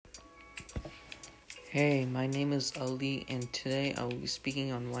Hey, my name is Ali, and today I will be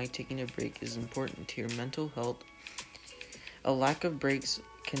speaking on why taking a break is important to your mental health. A lack of breaks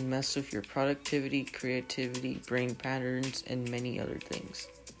can mess with your productivity, creativity, brain patterns, and many other things.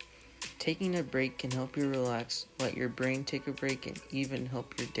 Taking a break can help you relax, let your brain take a break, and even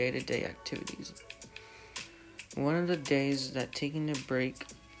help your day-to-day activities. One of the days that taking a break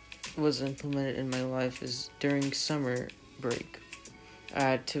was implemented in my life is during summer break. I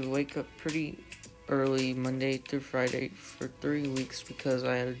had to wake up pretty early Monday through Friday for 3 weeks because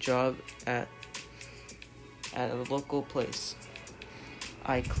I had a job at a local place.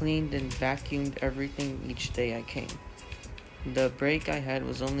 I cleaned and vacuumed everything each day I came. The break I had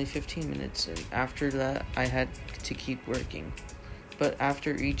was only 15 minutes, and after that I had to keep working. But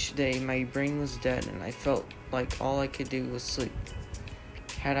after each day my brain was dead and I felt like all I could do was sleep.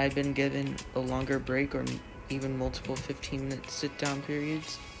 Had I been given a longer break or even multiple 15-minute sit-down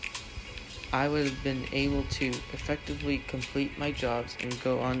periods, I would have been able to effectively complete my jobs and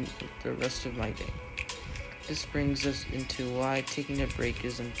go on with the rest of my day. This brings us into why taking a break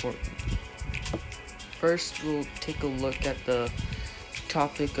is important. First, we'll take a look at the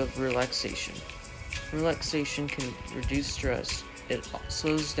topic of relaxation. Relaxation can reduce stress. It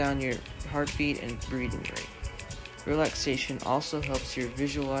slows down your heartbeat and breathing rate. Relaxation also helps you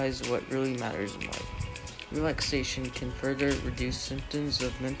visualize what really matters in life. Relaxation can further reduce symptoms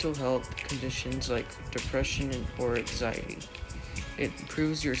of mental health conditions like depression or anxiety. It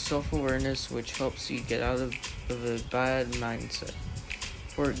improves your self-awareness, which helps you get out of a bad mindset.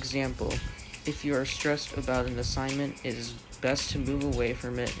 For example, if you are stressed about an assignment, it is best to move away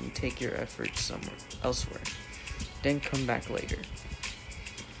from it and take your efforts somewhere elsewhere. Then come back later.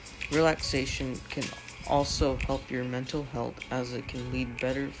 Relaxation can also help your mental health as it can lead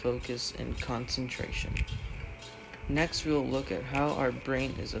better focus and concentration. Next, we'll look at how our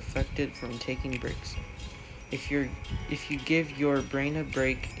brain is affected from taking breaks. If you give your brain a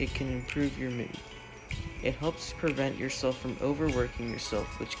break, it can improve your mood. It helps prevent yourself from overworking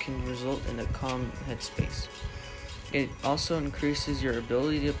yourself, which can result in a calm headspace. It also increases your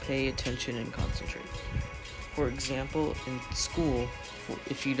ability to pay attention and concentrate. For example, in school,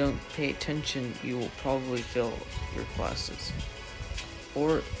 if you don't pay attention, you will probably fail your classes.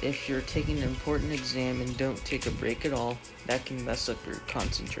 Or if you're taking an important exam and don't take a break at all, that can mess up your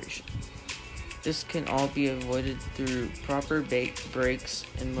concentration. This can all be avoided through proper breaks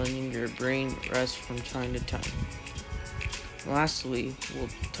and letting your brain rest from time to time. Lastly, we'll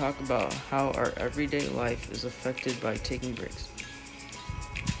talk about how our everyday life is affected by taking breaks.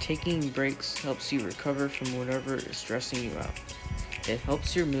 Taking breaks helps you recover from whatever is stressing you out. It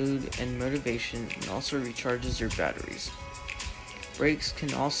helps your mood and motivation and also recharges your batteries. Breaks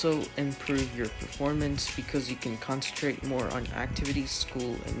can also improve your performance because you can concentrate more on activities,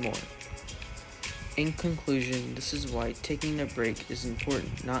 school, and more. In conclusion, this is why taking a break is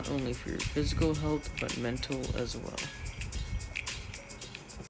important not only for your physical health but mental as well.